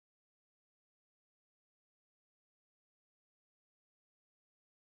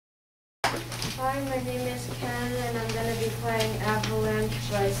Hi, my name is Ken, and I'm going to be playing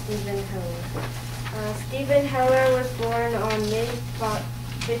Avalanche by Stephen Heller. Stephen Heller was born on May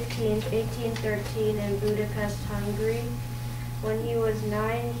 15, 1813 in Budapest, Hungary. When he was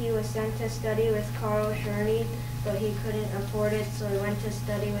 9, he was sent to study with Karl Czerny, but he couldn't afford it, so he went to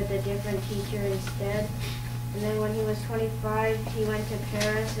study with a different teacher instead. And then when he was 25, he went to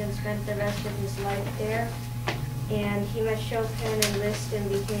Paris and spent the rest of his life there. And he met Chopin and Liszt and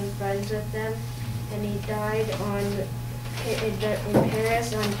became friends with them. And he died in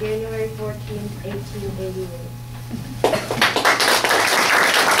Paris on January 14, 1888.